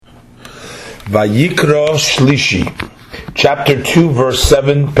Vayikra Shlishi, chapter 2, verse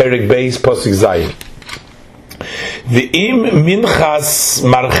 7, Perek Beis, Pasuk Zayin. V'im minchas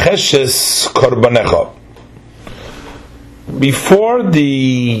marcheshes korbanecha. Before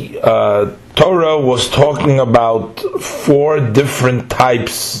the Torah was talking about 4 different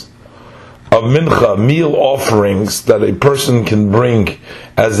types of mincha, meal offerings that a person can bring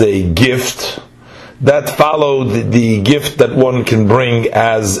as a gift, that followed the gift that one can bring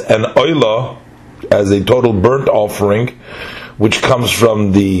as an oila, as a total burnt offering, which comes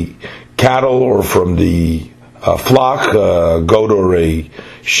from the cattle or from the flock, a goat or a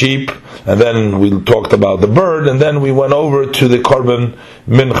sheep, and then we talked about the bird, and then we went over to the korban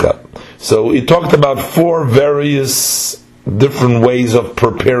mincha. So we talked about 4 various different ways of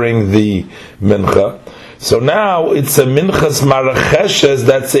preparing the mincha. So now it's a minchas marcheshes,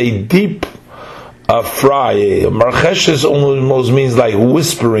 that's a deep fry. Marcheshes almost means like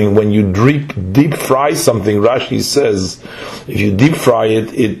whispering. When you deep fry something, Rashi says, if you deep fry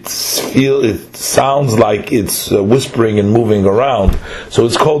it, it sounds like it's whispering and moving around. So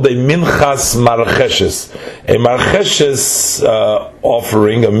it's called a minchas marcheshes. A marcheshes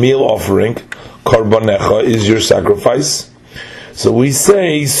offering, a meal offering, korbanecha, is your sacrifice. So we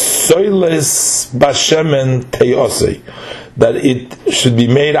say soiles bashemen teosei, that it should be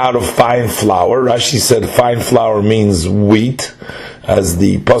made out of fine flour. Rashi said fine flour means wheat, as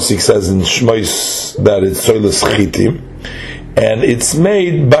the Pasuk says in Shmos that it's soiles chitim, and it's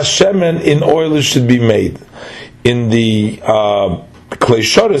made bashemen, in oil it should be made. In the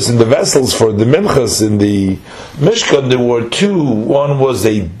kleishoris, in the vessels for the minchas in the Mishkan, there were 2. One was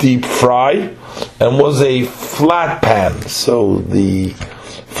a deep fry and was a flat pan. So the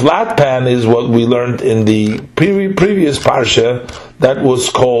flat pan is what we learned in the previous parsha, that was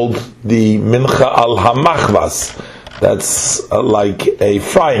called the mincha al hamachvas. That's like a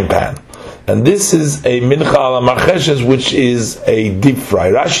frying pan. And this is a mincha al marcheshes, which is a deep fry.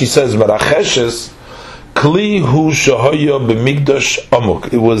 Rashi says marcheshes kli hu shahoya b'mikdash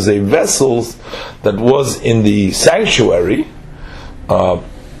amuk. It was a vessel that was in the sanctuary.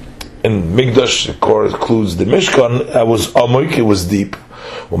 In Mikdash, of course, includes the Mishkan. It was amuk, it was deep.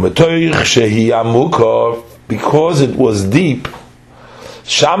 Because it was deep,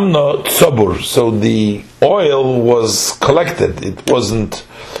 shamna tzobur, so the oil was collected. It wasn't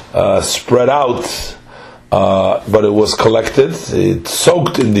spread out, but it was collected. It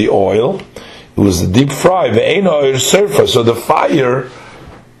soaked in the oil. It was a deep fry. So the fire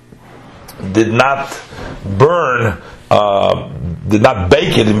did not burn, did not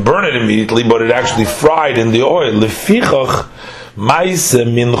bake it and burn it immediately, but it actually fried in the oil. Lefichach ma'ase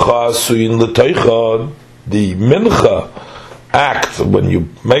mincha asuyin l'toicha. The mincha act, when you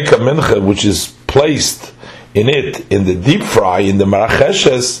make a mincha which is placed in it, in the deep fry, in the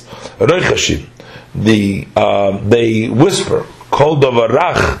maracheshes, roichashin, they whisper, kol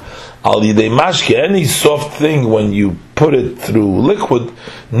davarach al yidei mashke, any soft thing when you put it through liquid,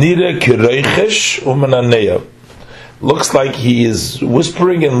 nire kireichesh umananeya, looks like he is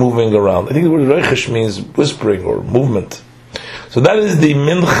whispering and moving around. I think the word reichesh means whispering or movement. So that is the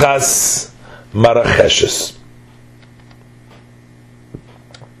minchas maracheshes.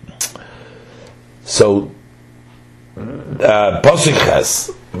 So Pasuk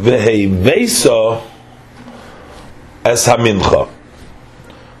has v'hei veiso es hamincha.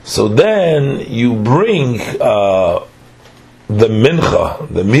 So then you bring the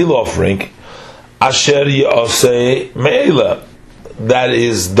mincha, the meal offering, asher yosei me'ela, that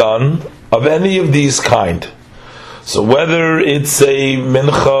is done of any of these kind. So whether it's a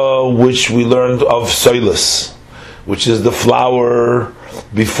mincha which we learned of soilis, which is the flour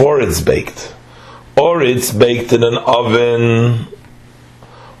before it's baked, or it's baked in an oven,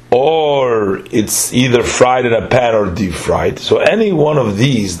 or it's either fried in a pan or deep fried. So any one of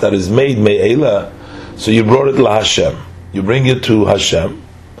these that is made me'ela, so you brought it to Hashem. You bring it to Hashem.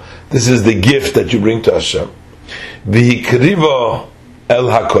 This is the gift that you bring to Hashem. V'hikriva el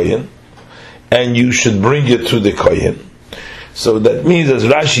hakoyin, and you should bring it to the kohen. So that means, as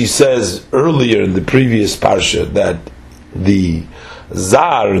Rashi says earlier in the previous parsha, that the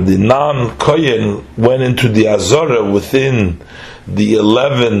zar, the non-kohen, went into the azora within the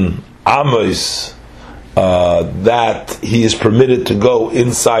 11 amos that he is permitted to go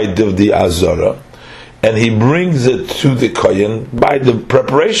inside of the azora, and he brings it to the kohen. By the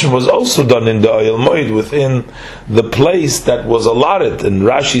preparation was also done in the oil moed within the place that was allotted. And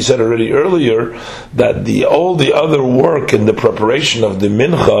Rashi said already earlier that all the other work in the preparation of the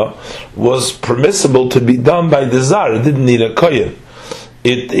mincha was permissible to be done by the zar. It didn't need a kohen.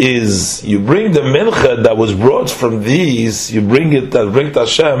 it is, you bring the mincha that was brought from these, you bring it, that bring to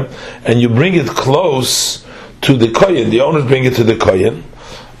Hashem, and you bring it close to the kohen. The owners bring it to the kohen,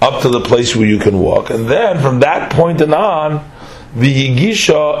 up to the place where you can walk, and then from that point on,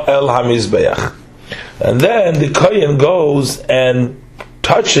 v'yigisha el hamizbeach, and then the kohen goes and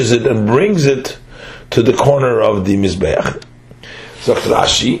touches it and brings it to the corner of the mizbeach. So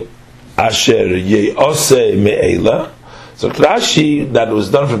Rashi, asher ye'ose me'ela. So Rashi, that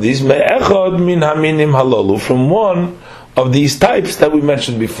was done from these me'echad min haminim halalu, from one of these types that we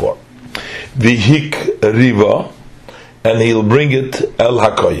mentioned before. Vihik riva, and he'll bring it el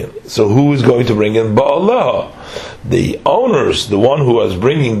hakoyin. So who is going to bring it? Ba'aleha. The owners, the one who was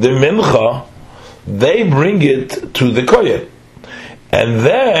bringing the mincha, they bring it to the koyin. And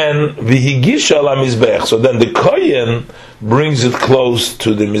then vihigisha la mizbeach. So then the kohen brings it close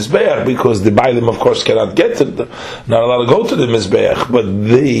to the mizbeach, because the bailim, of course, cannot get to the, not allowed to go to the mizbeach. But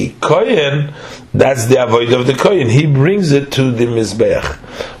the kohen, that's the avoid of the kohen. He brings it to the mizbeach.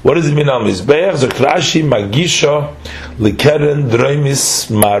 What does it mean on mizbeach? So Rashi magisha lekeren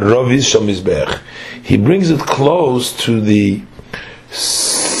droimis marovis shel mizbeach. He brings it close to the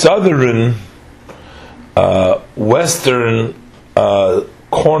southern, western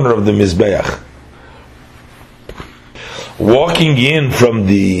corner of the Mizbeach. Walking in from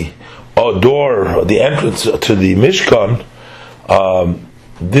the door, or the entrance to the Mishkan,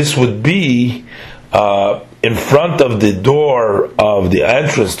 this would be in front of the door of the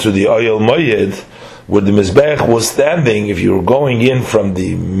entrance to the Oyel Moyed, where the Mizbeach was standing. If you were going in from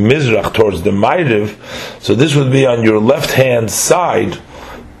the Mizrach towards the Ma'ariv, so this would be on your left hand side.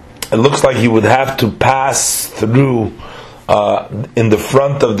 It looks like you would have to pass through in the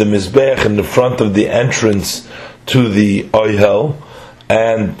front of the Mizbeach, in the front of the entrance to the Oyel,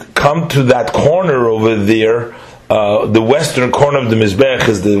 and come to that corner over there. The western corner of the Mizbeach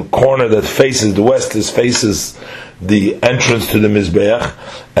is the corner that faces the west, faces the entrance to the Mizbeach,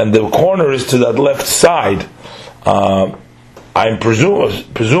 and the corner is to that left side. I'm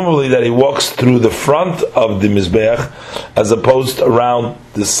presumably that he walks through the front of the Mizbeach, as opposed to around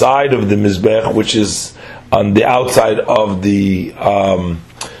the side of the Mizbeach, which is on the outside of the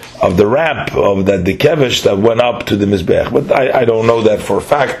ramp of the kevish that went up to the Mizbeach. But I don't know that for a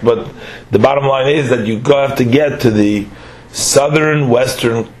fact. But the bottom line is that you have to get to the southern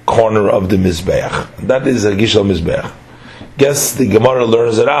western corner of the Mizbeach. That is a Gishal Mizbeach. Guess the Gemara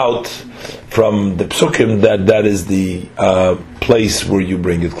learns it out from the Psukim that is the place where you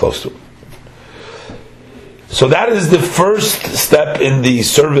bring it close to. So that is the first step in the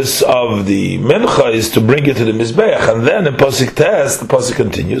service of the mincha, is to bring it to the Mizbeach. And then in Pasuk Tes, the Pasuk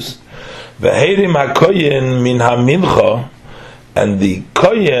continues, V'heirim ha-koyen min ha-mincha, and the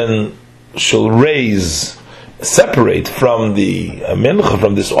koyen shall separate from the mincha,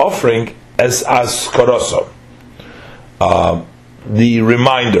 from this offering, as askoroso, the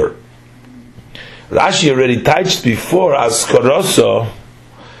reminder. Rashi already touched before askoroso,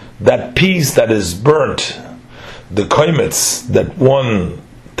 that piece that is burnt, the koimetz that one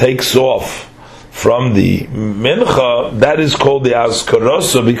takes off from the mincha, that is called the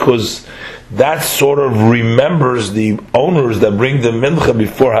askoroso, because that sort of remembers the owners that bring the mincha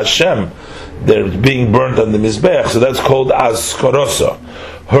before Hashem. They're being burnt on the mizbeach, so that's called askoroso,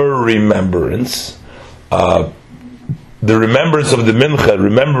 her remembrance. The remembrance of the mincha,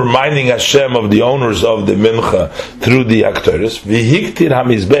 reminding Hashem of the owners of the mincha through the aktoris. V'hiktir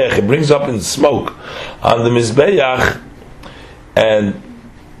hamizbeach, it brings up in smoke on the mizbeach, and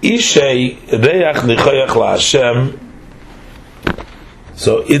ishei reach nichoyach laHashem.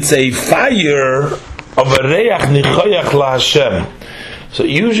 So it's a fire of a reach nichoyach laHashem. So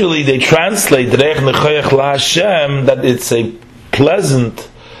usually they translate reach nichoyach laHashem that it's a pleasant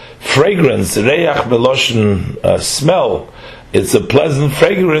fragrance, reach beloshen, smell. It's a pleasant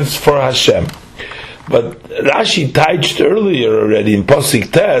fragrance for Hashem. But Rashi touched earlier already in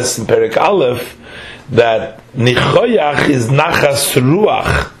Pasuk Tes, in Perek Aleph, that nichoyach is nachas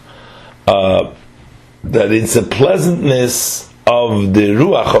ruach, that it's a pleasantness of the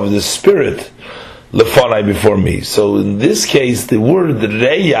ruach, of the spirit, lefonai, before me. So in this case, the word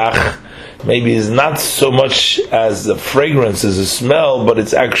reach maybe is not so much as a fragrance, as a smell, but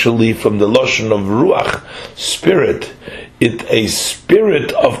it's actually from the loshon of ruach, spirit. It's a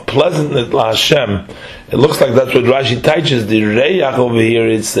spirit of pleasantness la Hashem. It looks like that's what Rashi teaches. The reich over here,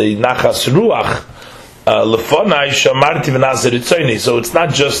 it's a nachas ruach, lefonai shamarti v'naser ritzoni. So it's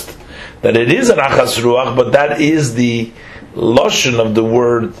not just that it is a nachas ruach, but that is the loshon of the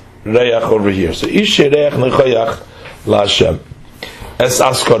word reich over here. So ishe reich nechoyach la Hashem. Es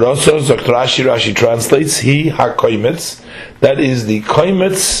askaroso, Rashi translates, he ha-koimetz, that is the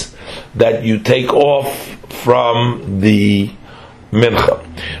koimetz that you take off from the mincha.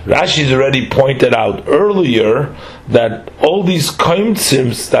 Rashi's already pointed out earlier that all these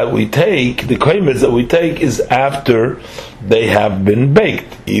koimtzims that we take, the koimetz that we take, is after they have been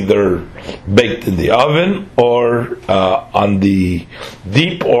baked, either baked in the oven or on the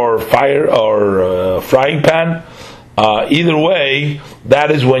deep or fire or frying pan. Either way,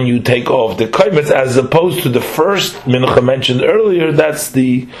 that is when you take off the koimetz, as opposed to the first mincha mentioned earlier. That's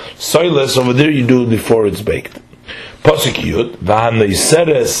the soilus over there. You do it before it's baked. Pasuk Yud,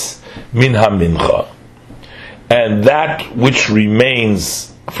 v'haneiseres min ha-mincha, and that which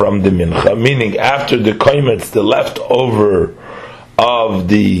remains from the mincha, meaning after the koimetz, the leftover of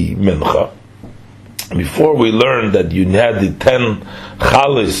the mincha. Before we learned that you had the 10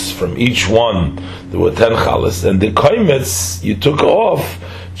 chalis from each one, there were 10 chalis, and the koimetz you took off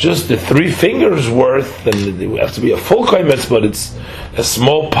just the 3 fingers worth, and it would have to be a full koimetz, but it's a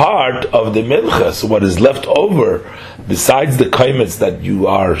small part of the mincha. So what is left over, besides the koimetz that you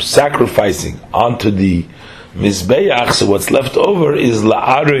are sacrificing onto the mizbeach, so what's left over is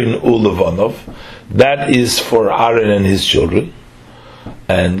la'aron u'levanov, that is for Aaron and his children.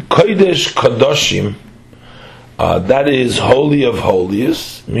 And Kodesh Kadoshim, that is Holy of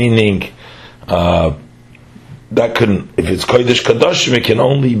Holiest, meaning that can, if it's Kodesh Kadoshim, it can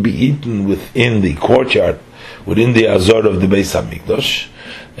only be eaten within the courtyard, within the Azor of the Beis HaMikdash,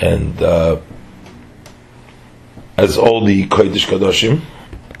 and as all the Kodesh Kadoshim.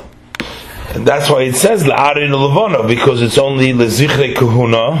 And that's why it says La'arin Levana, because it's only Lezichre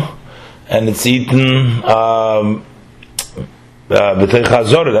Kahuna, and it's eaten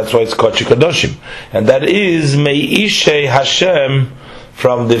that's why it's Kodesh Kadoshim, and that is Me'ishe Hashem,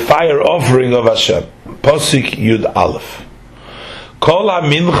 from the fire offering of Hashem. Pasuk Yud Aleph. Kol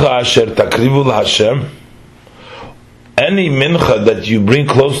ha-mincha asher takrivu Hashem, any mincha that you bring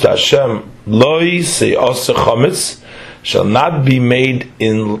close to Hashem, loi se'oseh chometz, shall not be made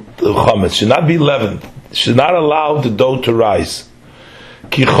in chometz, should not be leavened, should not allow the dough to rise.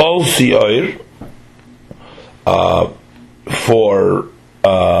 Ki chol si'oir, for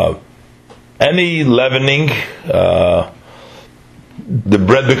any leavening, the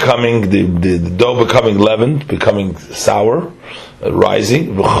bread becoming, the dough becoming leavened, becoming sour,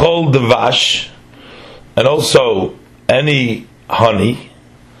 rising, v'chol devash, and also any honey.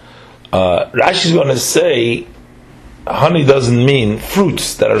 Rashi is going to say honey doesn't mean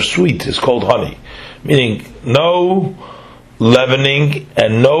fruits that are sweet. It's called honey, meaning no leavening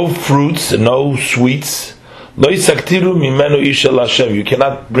and no fruits and no sweets. You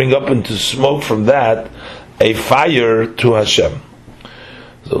cannot bring up into smoke from that a fire to Hashem.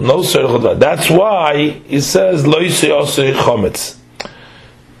 So no. That's why it says lo yisei chometz.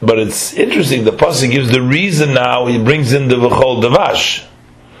 But it's interesting. The pasuk gives the reason now. He brings in the v'chol devash,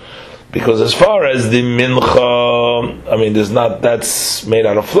 because as far as the mincha, I mean, there's not. That's made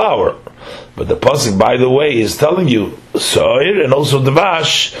out of flour. But the pasuk, by the way, is telling you soir and also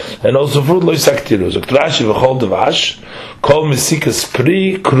devash and also fruit lo yisaktiru. So Rashi v'chol devash, kol mesikas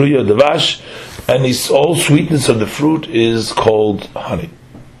pri kruya devash, and all sweetness of the fruit is called honey.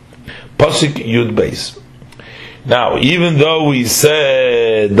 Pasuk Yud Beis. Now, even though we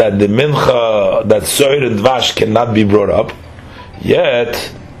said that the mincha, that soir and devash cannot be brought up,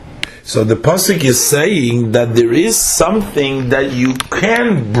 yet. So the pasuk is saying that there is something that you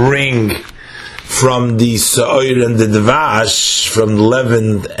can bring from the soir and the devash, from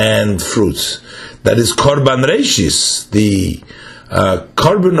leavened and fruits. That is korban reishis, the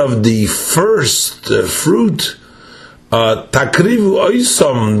korban of the first fruit. Takrivu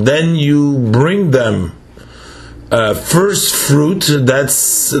oisom, then you bring them. First fruit,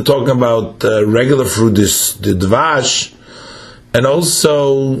 that's talking about regular fruit, is the devash. And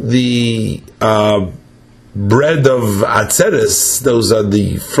also the bread of atzeres; those are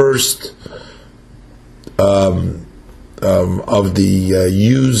the first of the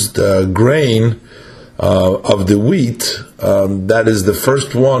used grain of the wheat. That is the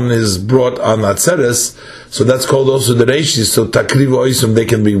first one is brought on atzeres, so that's called also the reishis. So takriv oisim, they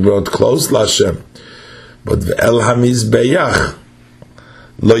can be brought close l'Hashem. But el hamizbeach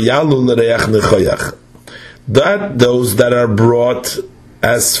lo yalu l'reach nechoyach. That those that are brought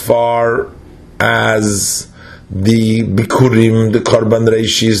as far as the bikurim, the korban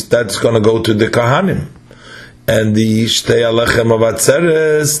reishis, that's going to go to the kahanim, and the shtei alechem of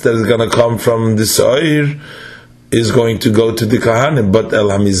atzeres that is going to come from the soir is going to go to the kahanim. But el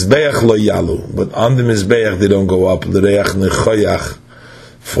hamizbeach lo yalu, but on the mizbeach they don't go up l'reach nechoyach,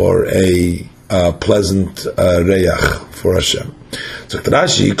 for a pleasant reach for Hashem. So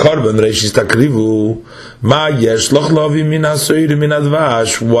Rashi, Korban Reishis Takrivu, Ma yesh loch lovi min hasoir min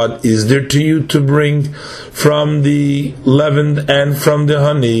advash. What is there to you to bring from the leavened and from the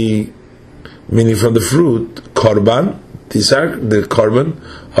honey, meaning from the fruit? Korban, these are the korban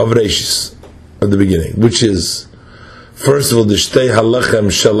of Reishis at the beginning, which is first of all the shtei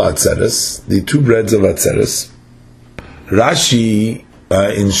halachem shel atzeres, the two breads of atzeres. Rashi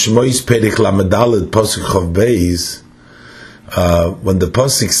in Shmois Perek Lamedalet Pasuk Chav Beis, when the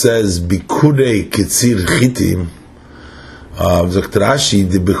pasuk says Bikurei Ketzir Chitim, Zokt Rashi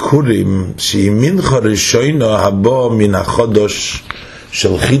the Bikurim She'imincha Rishoina Habo Min HaChodosh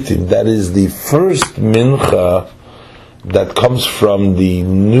Shel Chitim. That is the first mincha that comes from the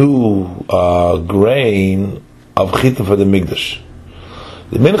new grain of Chitim for the Mikdash.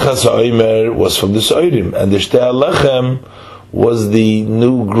 The mincha Sa'omer was from the Sa'orim, and the Shtei Alechem was the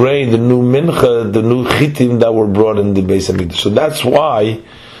new grain, the new mincha, the new chitim that were brought in the Beis Hamikdash. So that's why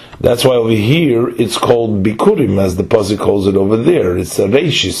over here it's called bikurim, as the pasuk calls it over there. It's a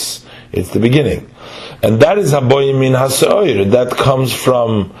reishis, it's the beginning, and that is haboyim min hasoir. That comes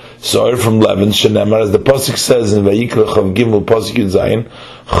from soir, from leaven. Shenemar, as the pasuk says in Vayikra Chav Gimel pasuk Yud Zayin,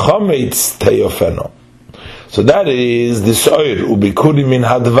 chametz teofeno. So that is the soir ubikurim min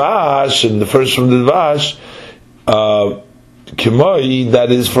hadvash, and the first from the dvash. Kimoi, that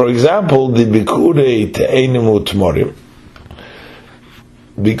is, for example, the bikurei te'enimu tmorim,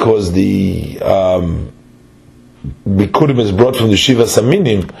 because the bikurim is brought from the shiva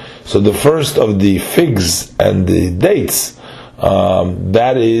saminim, so the first of the figs and the dates,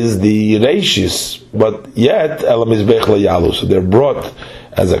 that is the reishis, but yet elam mizbeach layalu, so they're brought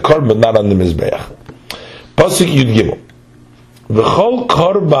as a korban, but not on the mizbeach. Pasuk Yud Gimel, v'chol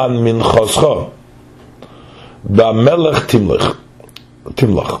korban min choscho ba'melech timlach.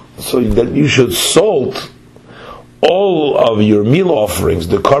 So that you should salt all of your meal offerings,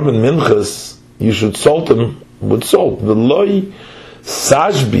 the korban minchas, you should salt them with salt. The loy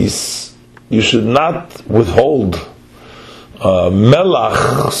sajbis, you should not withhold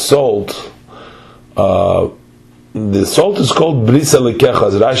melach, salt. The salt is called brisa lekecha,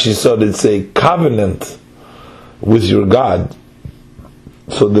 as Rashi said, it's a covenant with your God.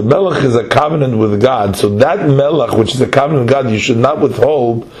 So the melech is a covenant with God. So that melech, which is a covenant with God, you should not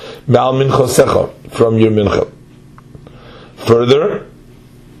withhold me'al minchosecha, from your mincha. Further,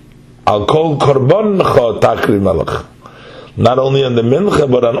 al kol korbancha takri melech. Not only on the mincha,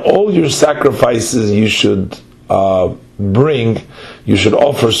 but on all your sacrifices you should bring, you should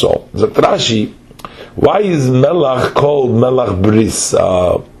offer salt. Zok Rashi, why is melech called melech bris,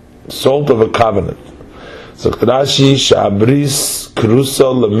 salt of a covenant? Zok Rashi, sha'abris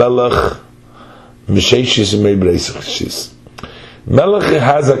krusa lemelech misheshis meibreisachshis. Melech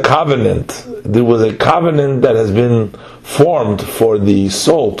has a covenant. There was a covenant that has been formed for the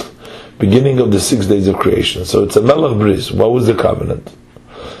salt, beginning of the 6 days of creation. So it's a melech bris. What was the covenant?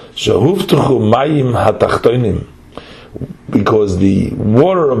 Shahuvtuchu mayim hatachtoinim, because the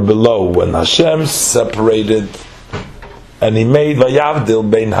water of below, when Hashem separated, and He made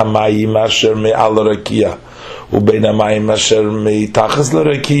vayavdil bein hamayim asher me'al rakia ubein hamayim asher me'tachas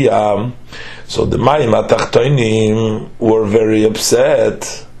l'rakia. So the mayim hatachtoinim were very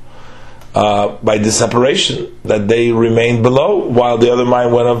upset by the separation, that they remained below while the other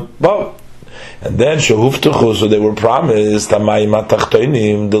mayim went above. And then shehuftuchu, so they were promised hamayim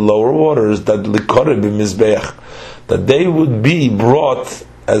hatachtoinim, the lower waters, that likoreh b'mizbeach, that they would be brought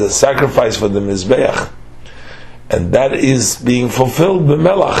as a sacrifice for the mizbeach. And that is being fulfilled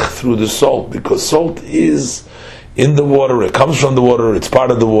b'melach, through the salt, because salt is in the water, it comes from the water, it's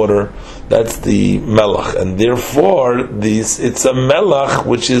part of the water. That's the melach, and therefore it's a melach,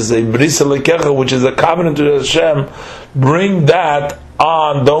 which is a brisa lekecha, which is a covenant to Hashem. Bring that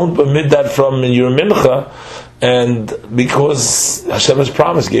on, don't omit that from your mincha, and because Hashem has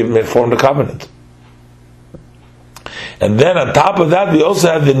promised, formed a covenant. And then on top of that, we also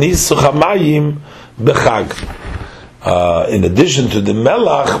have the nisuch hamayim b'chag. In addition to the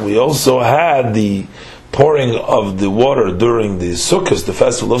melach, we also had the pouring of the water during the Sukkot, the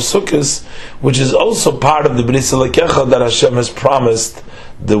festival of Sukkot, which is also part of the Bris Lekecha, that Hashem has promised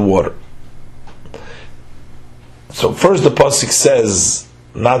the water. So first the pasuk says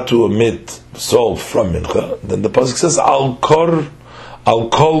not to omit salt from mincha. Then the pasuk says al kol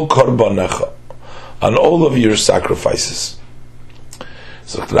korbanecha, on all of your sacrifices.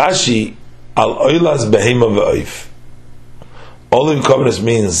 So Rashi, al oilas behema ve'oif. Olive korbanos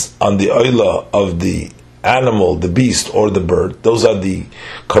means on the oila of the animal, the beast, or the bird. Those are the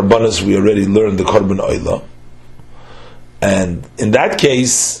korbanos we already learned, the korban oila. And in that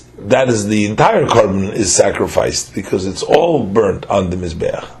case, that is the entire korban is sacrificed because it's all burnt on the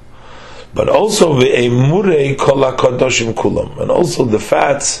mizbeach. But also ve'emurei kol hakadoshim kulam, and also the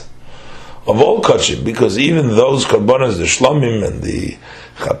fats of all kachim, because even those korbanos, the shlomim and the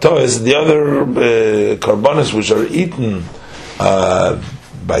chatoes, the other korbanos which are eaten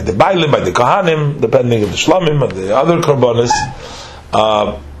by the bailim, by the kohanim, depending on the shlomim and the other korbanos,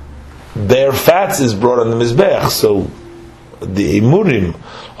 their fats is brought on the mizbeach. So the emurim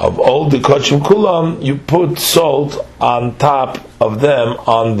of all the kachim kulam, you put salt on top of them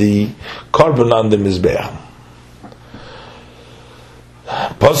on the korban on the mizbeach.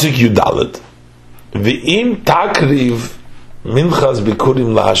 Pasuk Yudalet, V'im takriv minchas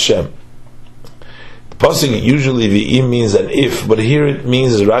bikurim laHashem. Pasuk usually V'im means an if, but here it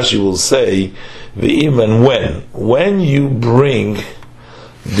means, as Rashi will say, V'im and when. When you bring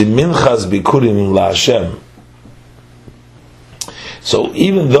the minchas bikurim laHashem. So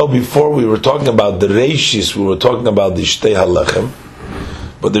even though before we were talking about the reishis, we were talking about the shtei halechem,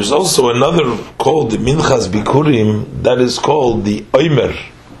 but there's also another called the minchas bikurim, that is called the oimer.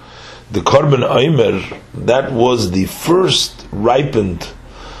 The korban oimer, that was the first ripened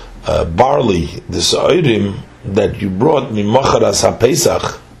barley, the sa'irim, that you brought mimacharas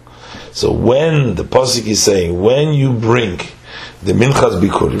ha-pesach. So when the pasuk is saying, when you bring the minchas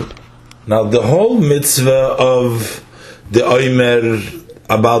bikurim, now the whole mitzvah of the oimer,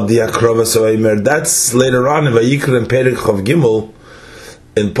 about the akrovas oimer, that's later on in Vayikra and Perek Chav Gimel.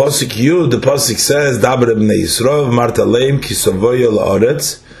 In Pasuk Yud, the Pasuk says, Daber b'nei Yisrael, Marta leim, ki sovoyo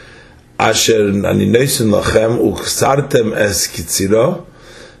la'oretz, asher ani noisin lachem, u'chsartem es kitziro,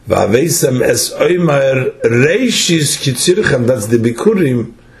 va'aveisem es oimer, reishis kitzirchem, that's the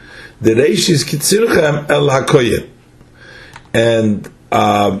bikurim, the reishis kitzirchem el hakoyen. And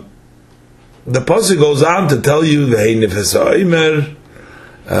the Pasuk goes on to tell you, v'hei nifes oimer,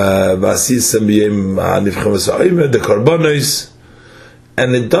 v'asisem b'yem ha'nifchem es oimer, the korbanos,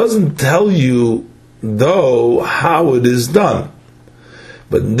 and it doesn't tell you, though, how it is done.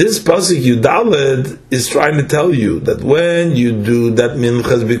 But this pasuk Yudaled is trying to tell you that when you do that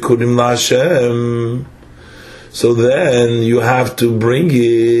minchas bikurim laHashem, so then you have to bring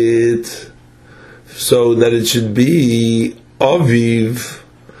it so that it should be aviv.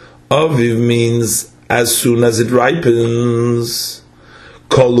 Aviv means as soon as it ripens.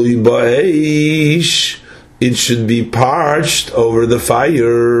 Kolui ba'eish. It should be parched over the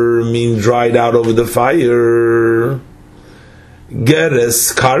fire, mean dried out over the fire.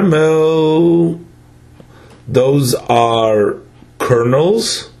 Geres Carmel, those are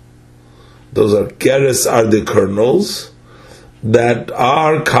kernels. Those are Geres are the kernels that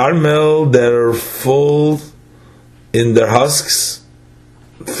are Carmel. They're full in their husks,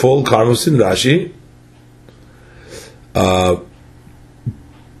 full Carmels in Rashi.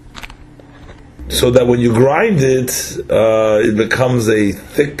 So that when you grind it, it becomes a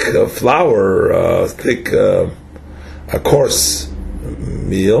thick flour, a coarse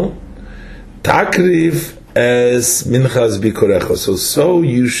meal. Takrif as minchas bikurecha. So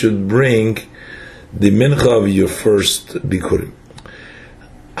you should bring the mincha of your first bikurim.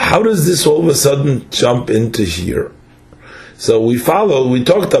 How does this all of a sudden jump into here? So we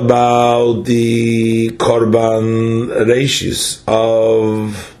talked about the korban reishis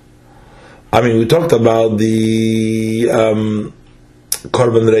we talked about the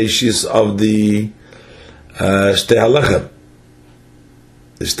korban reishis of the shtei halechem.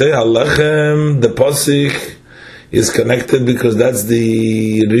 The shtei halechem, the pasuk is connected because that's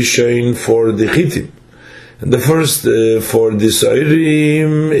the rishon for the chitim. And the first for the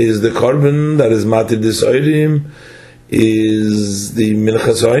soirim is the korban that is matir the soirim is the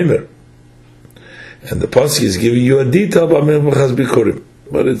minchas oimer. And the pasuk is giving you a detail about minchas bikurim,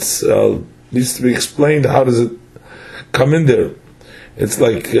 but it's needs to be explained. How does it come in there? It's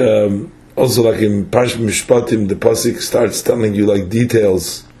like also like in Parshat Mishpatim, the pasuk starts telling you like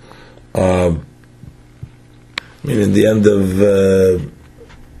details. In the end of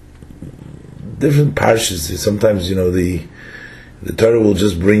different parshas, sometimes the Torah will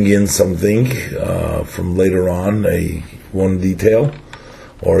just bring in something from later on, one detail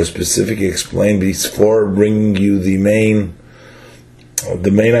or a specific explain before bringing you the main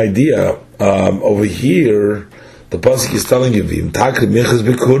idea. Over here, the pasuk is telling you, "V'im takri minchas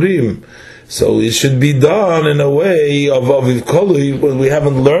bikurim," so it should be done in a way of aviv kolui. What we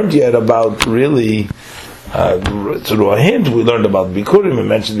haven't learned yet about really through a hint. We learned about bikurim. We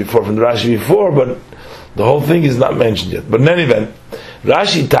mentioned before from the Rashi before, but the whole thing is not mentioned yet. But in any event,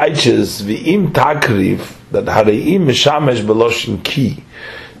 Rashi teaches v'im takriv that hareim mishamesh beloshin ki.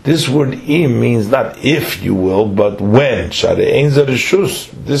 This word im means not if you will, but when. This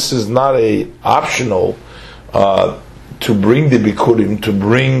is not a optional to bring the bikurim, to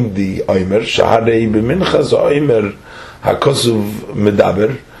bring the oimer. Shaharei b'minchas oimer hakosuv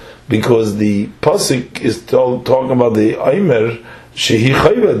medaber, because the pasuk is talking about the oimer shehi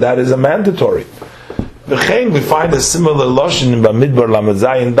chayva, that is a mandatory. We find a similar lashon in Bamidbar Lamed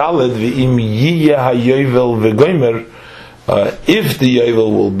Zayin Daled v'im yiyeh hayovel v'goimer, if the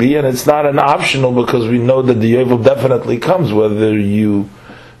yovel will be, and it's not an optional because we know that the yovel definitely comes whether you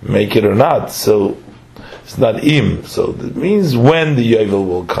make it or not. So it's not im. So it means when the yovel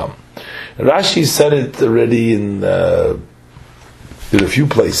will come. Rashi said it already in a few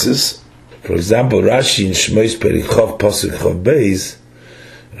places. For example, Rashi in Shmois Perichov Pasuk Chav Beis,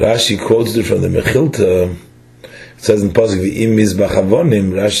 Rashi quotes it from the Mechilta. It says in Pasuk V'im Mizbach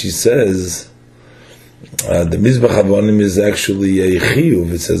Avonim, Rashi says the Mizbach Avonim is actually a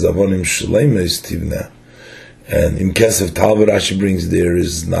chiyuv. It says Avonim Shleima Tivna, and in Kesef Talva Rashi brings there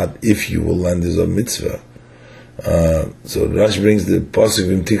is not if you will land, is a mitzvah. So Rashi brings the pasuk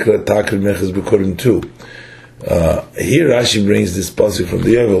V'im Tikra Takr Meches B'Korim too. Here Rashi brings this pasuk from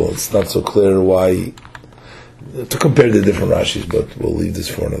the Yovel. It's not so clear why to compare the different Rashis, but we'll leave this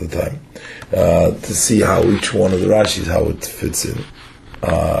for another time to see how each one of the Rashis, how it fits in.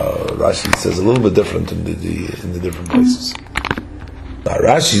 Rashi says a little bit different in the different places. Now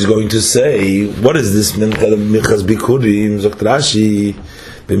Rashi is going to say, what is this minchas bikurim? Zokt Rashi,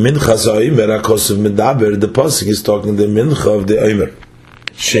 b'minchas ha'omer hakosuv medaber. The pasuk is talking the mincha of the omer.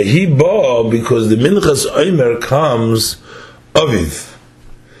 Shehi ba, because the minchas omer comes aviv.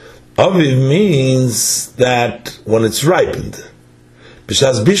 Aviv means that when it's ripened.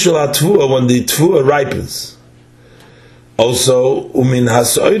 B'shas bishul ha'tvua, when the tvua ripens. Also, umin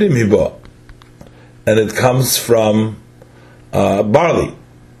hasoirim hiba, and it comes from barley.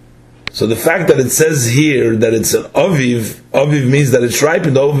 So the fact that it says here that it's an aviv means that it's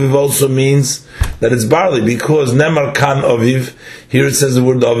ripened. Aviv also means that it's barley, because nemar kan aviv. Here it says the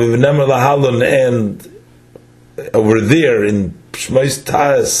word aviv, nemar lahalon, and over there in Shmois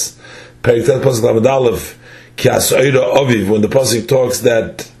Ta'as, Perek Tet Pasuk Lamed Aleph, ki hasoira aviv, when the pasuk talks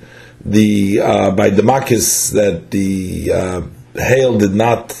that the by the Makis that the hail did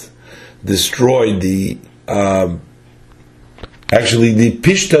not destroy the actually the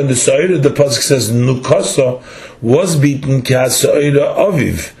Pishta and the Sa'ira, the pasuk says Nukasa was beaten ki hasoira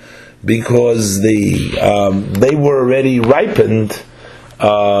aviv, because they were already ripened,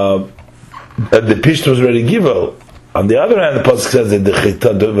 and the Pishta was already given. On the other hand, the pasuk says that the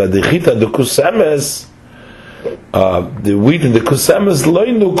chita the kusemes, the wheat and the kusemes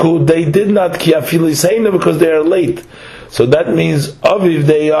loinuku, they did not kiafilisena because they are late. So that means aviv,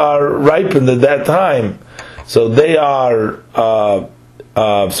 they are ripened at that time. So they are.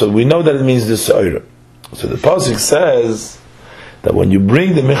 So we know that it means the soira. So the pasuk says that when you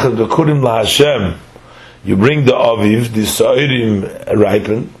bring the michal bekurim laHashem, you bring the aviv, the soirim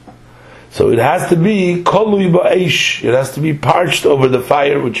ripened. So it has to be kolui ba'esh. It has to be parched over the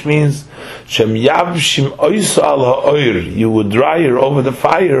fire, which means shem yavshim ois al ha'oir. You would dry it over the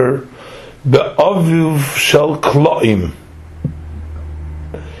fire. Be'aviv shel kloim.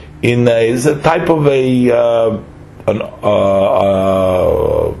 It's a type of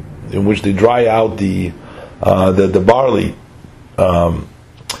in which they dry out the barley.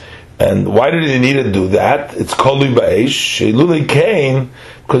 And why did they need to do that? It's kolui ba'esh. Sheilulei kain,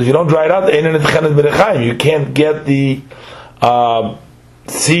 because if you don't dry it out, you can't get the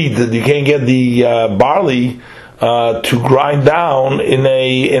seed, you can't get the barley to grind down in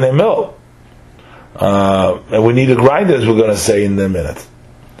a mill. And we need to grind it, as we're going to say in a minute.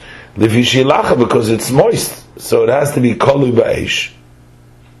 Because it's moist, so it has to be kolui ba'esh.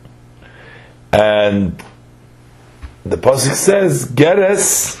 And the pasuk says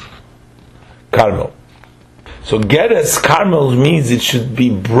geres Carmel. So geres Carmel means it should be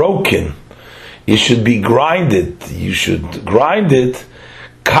broken. It should be grinded. You should grind it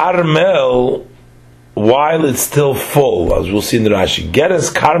Carmel while it's still full, as we'll see in the Rashi.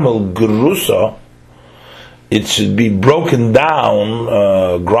 Geres Carmel Gerusa, it should be broken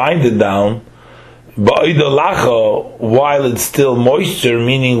down, grinded down, while it's still moisture,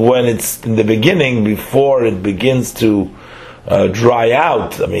 meaning when it's in the beginning, before it begins to dry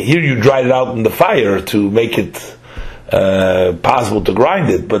out. I mean, here you dried it out in the fire to make it possible to grind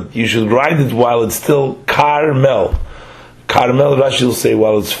it, but you should grind it while it's still Carmel. Carmel, Rashi will say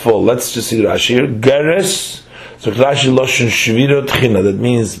while it's full. Let's just see the Rashi here. Geres, so Rashi Loshen Shvirot China, that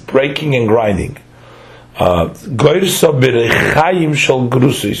means breaking and grinding. You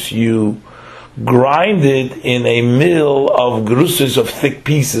grind it in a mill of grusis, of thick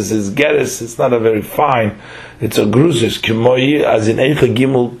pieces. It's geres, it's not a very fine, it's a grusis, k'moyi, as in Eicha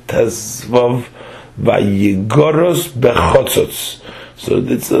Gimel Tezvav, vayigoros bechotzotz. So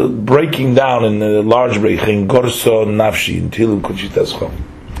it's a breaking down in a large break, in gorso nafshi, in Tilu Kuchitas.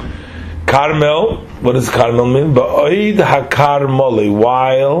 Carmel, what does carmel mean? Ba'oid ha-carmoli,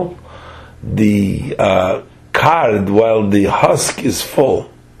 while the while the husk is full.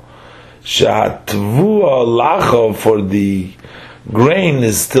 Sha'atvua lacha, for the grain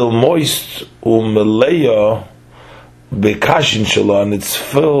is still moist, umeleya bekashin shala, and it's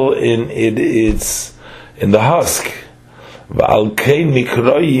full it's in the husk. Va'al kei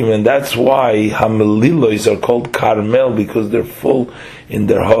nikroyim, and that's why hamelilois are called carmel, because they're full in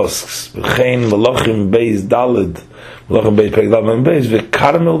their husks. V'chein melachim beis daled, melachim beis perek daled beis,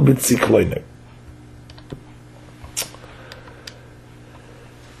 v'karmel b'tzikloinim.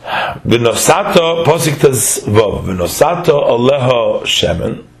 V'nosato posik taz vav, v'nosato aleha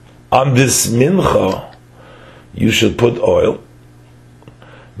shemen, on this mincha you should put oil.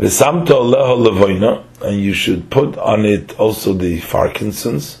 V'samto aleha levoina, and you should put on it also the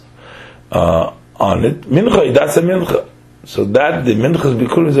frankincense on it. Mincha, that's a mincha. So that the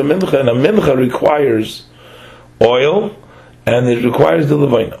mincha is a mincha, and a mincha requires oil, and it requires the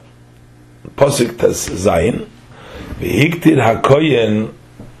levoina. Posik tes zayin, v'hiktir hakoyen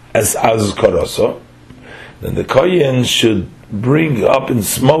as azkoroso. Then the koyen should bring up in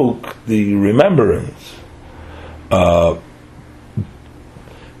smoke the remembrance.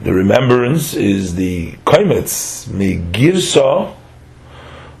 The remembrance is the koimetz migirso,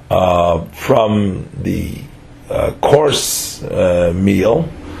 from the coarse meal,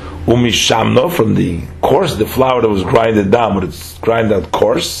 umishamno, from the coarse, the flour that was grinded down, but it's grinded out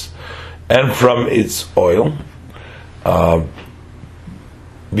coarse, and from its oil.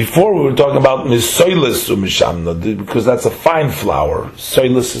 Before we were talking about misoilis umishamno, because that's a fine flour.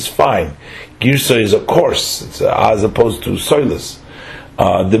 Soilis is fine. Girso is a coarse, it's as opposed to soilis.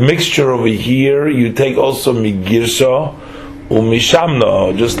 The mixture over here, you take also migirso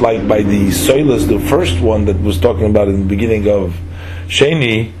umishamno, just like by the soilis, the first one that was talking about in the beginning of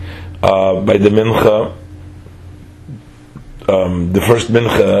Sheni, by the mincha, the first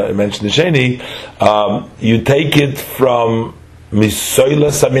mincha I mentioned in Sheni, you take it from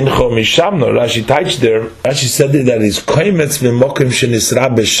misoilas amincho mishamno. Rashi touched there. Rashi said that is koimetz v'mokim shenisra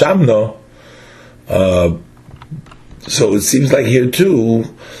b'shamno. So it seems like here too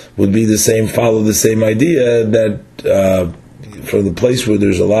would be the same, follow the same idea, that from the place where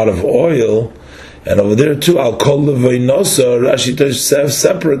there's a lot of oil, and over there too, al kol levoinosa, Rashi says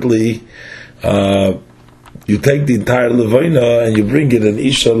separately, you take the entire levoina and you bring it an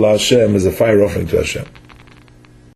isha la Hashem as a fire offering to Hashem.